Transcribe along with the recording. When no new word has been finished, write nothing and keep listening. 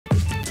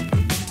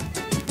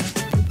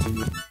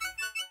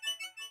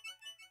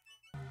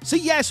So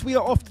yes, we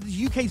are off to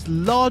the UK's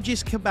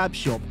largest kebab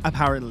shop,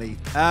 apparently.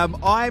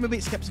 I'm a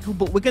bit skeptical,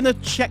 but we're going to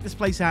check this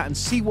place out and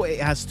see what it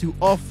has to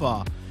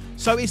offer.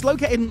 So it's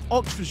located in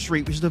Oxford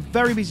Street, which is a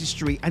very busy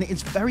street, and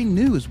it's very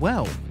new as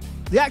well.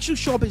 The actual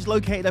shop is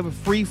located over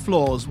 3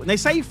 floors. When they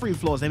say 3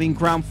 floors, they mean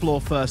ground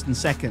floor, first and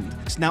second.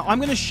 Now, I'm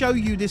going to show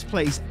you this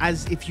place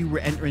as if you were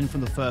entering for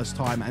the first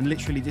time, and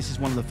literally this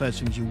is one of the first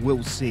things you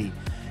will see.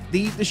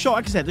 The shop,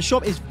 like I said, the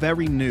shop is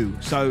very new,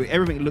 so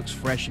everything looks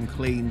fresh and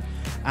clean.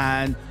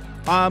 And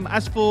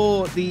as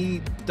for the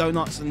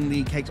donuts and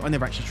the cakes, I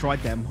never actually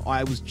tried them.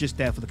 I was just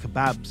there for the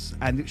kebabs,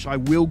 and which I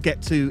will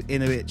get to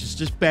in a bit.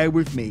 Just bear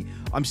with me.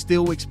 I'm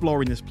still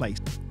exploring this place.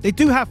 They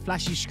do have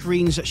flashy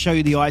screens that show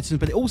you the items,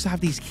 but they also have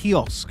these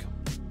kiosks.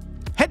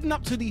 Heading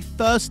up to the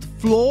first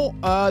floor,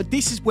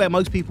 this is where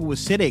most people were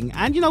sitting,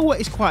 and you know what?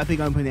 It's quite a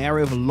big open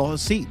area with a lot of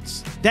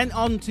seats. Then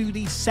on to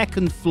the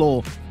second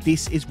floor.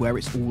 This is where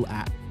it's all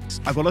at.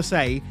 I've got to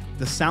say,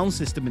 the sound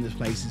system in this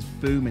place is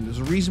booming. There's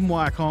a reason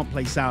why I can't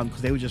play sound,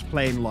 because they were just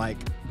playing like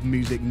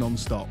music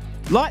non-stop.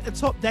 Like the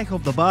top deck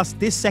of the bus,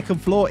 this second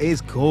floor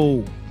is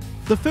cool.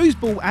 The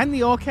foosball and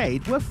the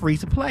arcade were free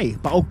to play,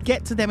 but I'll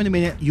get to them in a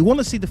minute. You want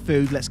to see the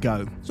food? Let's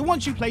go. So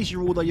once you place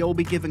your order, you'll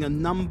be given a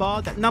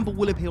number. That number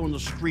will appear on the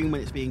screen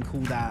when it's being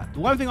called out.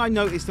 The one thing I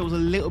noticed, there was a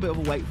little bit of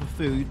a wait for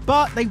food,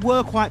 but they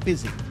were quite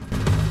busy.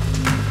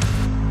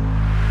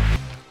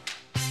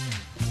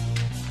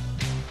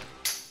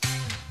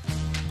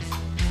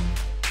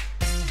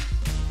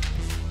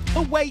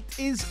 The wait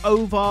is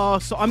over,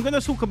 so I'm going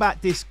to talk about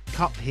this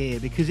cup here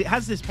because it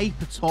has this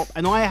paper top,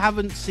 and I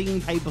haven't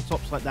seen paper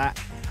tops like that.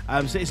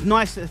 So it's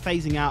nice that they're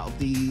phasing out of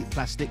the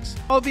plastics.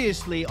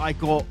 Obviously, I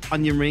got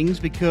onion rings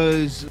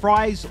because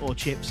fries, or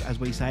chips as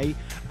we say,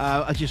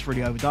 are just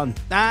really overdone.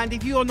 And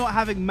if you are not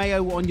having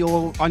mayo on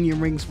your onion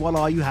rings, what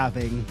are you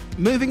having?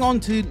 Moving on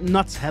to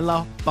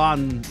Nutella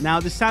bun. Now,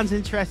 this sounds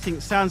interesting,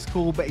 it sounds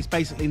cool, but it's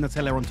basically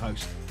Nutella on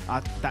toast.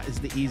 That is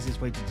the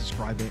easiest way to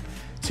describe it.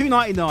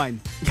 $2.99.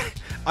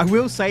 I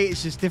will say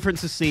it's just different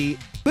to see.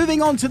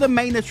 Moving on to the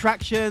main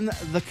attraction,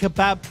 the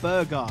kebab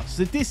burger.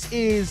 So this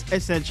is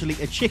essentially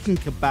a chicken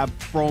kebab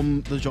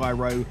from the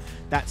gyro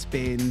that's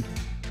been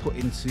put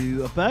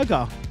into a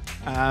burger.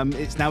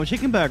 It's now a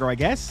chicken burger, I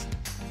guess.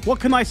 What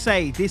can I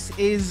say? This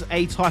is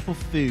a type of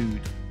food.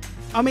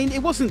 I mean,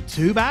 it wasn't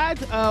too bad.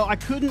 I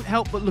couldn't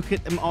help but look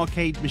at them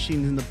arcade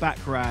machines in the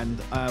background,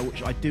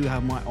 which I do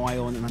have my eye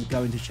on, and I'm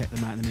going to check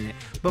them out in a minute.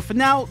 But for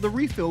now, the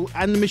refill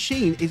and the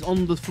machine is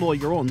on the floor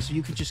you're on, so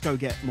you can just go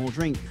get more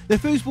drink. The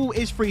foosball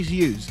is free to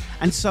use,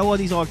 and so are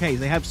these arcades.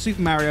 They have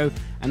Super Mario,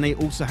 and they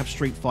also have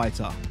Street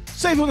Fighter.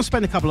 So if you want to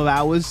spend a couple of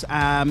hours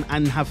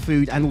and have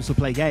food and also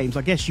play games,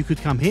 I guess you could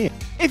come here.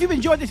 If you've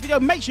enjoyed this video,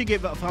 make sure you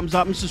give it a thumbs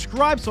up and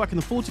subscribe so I can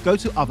afford to go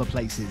to other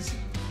places.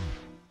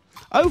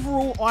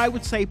 Overall, I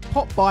would say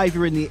pop by if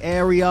you're in the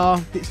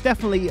area. It's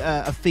definitely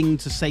a thing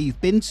to say you've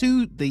been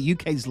to, the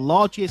UK's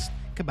largest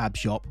kebab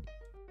shop.